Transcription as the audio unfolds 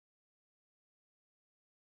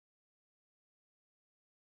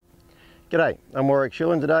G'day, I'm Warwick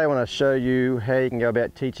Schiller, and today I want to show you how you can go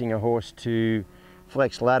about teaching a horse to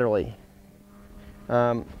flex laterally.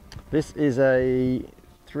 This is a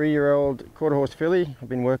 3-year-old quarter horse filly. I've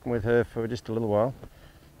been working with her for just a little while,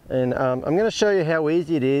 and I'm going to show you how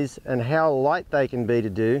easy it is and how light they can be to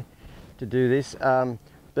do this.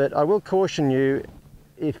 But I will caution you,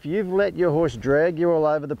 if you've let your horse drag you all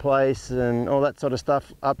over the place and all that sort of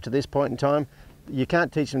stuff up to this point in time, you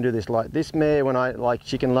can't teach them to do this light. This mare, when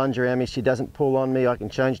she can lunge around me, she doesn't pull on me, I can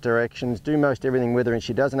change directions, do most everything with her, and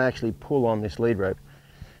she doesn't actually pull on this lead rope.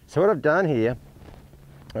 So what I've done here,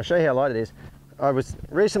 I'll show you how light it is.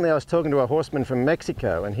 Recently I was talking to a horseman from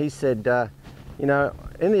Mexico, and he said, you know,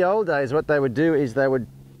 in the old days what they would do is they would,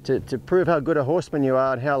 to prove how good a horseman you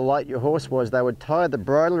are and how light your horse was, they would tie the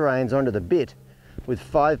bridle reins onto the bit with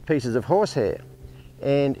 5 pieces of horsehair.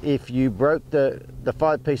 And if you broke the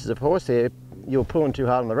 5 pieces of horsehair, you were pulling too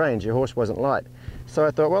hard on the reins, your horse wasn't light. So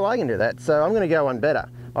I thought, well, I can do that, so I'm going to go one better.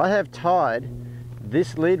 I have tied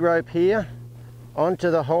this lead rope here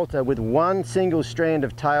onto the halter with one single strand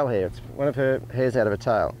of tail hair. It's one of her hairs out of her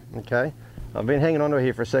tail, okay? I've been hanging onto her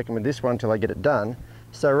here for a second with this one until I get it done.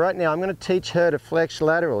 So right now I'm going to teach her to flex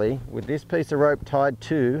laterally with this piece of rope tied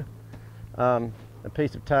to a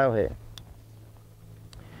piece of tail hair.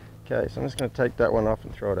 Okay, so I'm just going to take that one off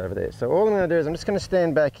and throw it over there. So all I'm going to do is I'm just going to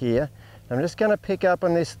stand back here. I'm just going to pick up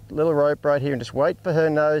on this little rope right here and just wait for her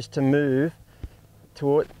nose to move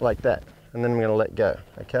toward like that, and then I'm going to let go.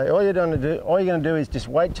 Okay, all you're going to do is just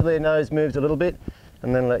wait till their nose moves a little bit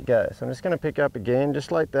and then let go. So I'm just going to pick up again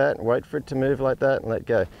just like that, wait for it to move like that and let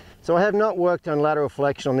go. So I have not worked on lateral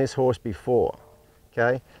flexion on this horse before.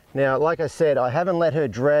 Okay, now like I said, I haven't let her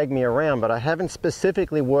drag me around, but I haven't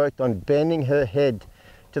specifically worked on bending her head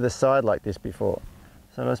to the side like this before.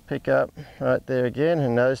 So let's pick up right there again, her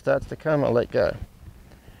nose starts to come, I'll let go.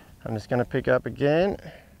 I'm just going to pick up again,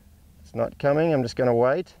 it's not coming, I'm just going to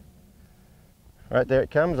wait. Right there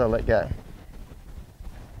it comes, I'll let go.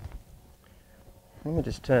 Let me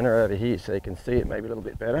just turn her over here so you can see it maybe a little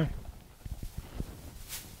bit better.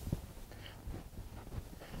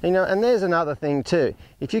 You know, and there's another thing too.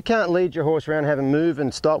 If you can't lead your horse around, have him move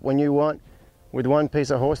and stop when you want with one piece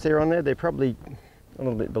of horsehair on there, they're probably a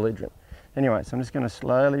little bit belligerent. Anyway, so I'm just going to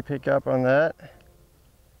slowly pick up on that.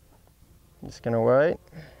 I'm just going to wait.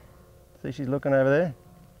 See, she's looking over there.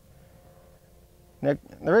 Now,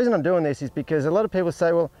 the reason I'm doing this is because a lot of people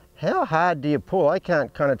say, well, how hard do you pull? I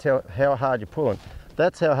can't kind of tell how hard you're pulling.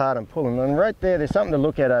 That's how hard I'm pulling. And right there's something to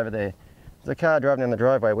look at over there. There's a car driving down the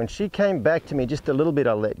driveway. When she came back to me just a little bit,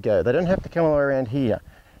 I let go. They don't have to come all the way around here.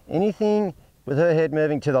 Anything with her head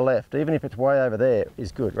moving to the left, even if it's way over there,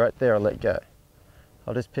 is good. Right there, I let go.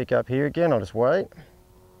 I'll just pick up here again, I'll just wait.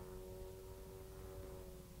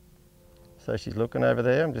 So she's looking over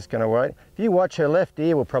there, I'm just going to wait. If you watch, her left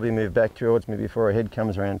ear will probably move back towards me before her head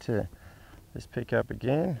comes around too. Just pick up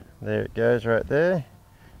again, there it goes right there.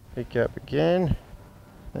 Pick up again,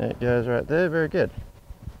 there it goes right there, very good.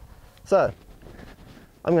 So,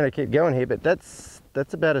 I'm going to keep going here, but that's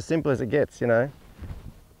about as simple as it gets, you know.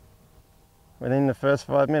 Within the first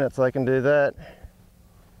 5 minutes I can do that.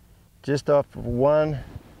 Just off of one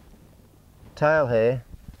tail hair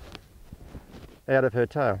out of her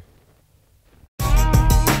tail.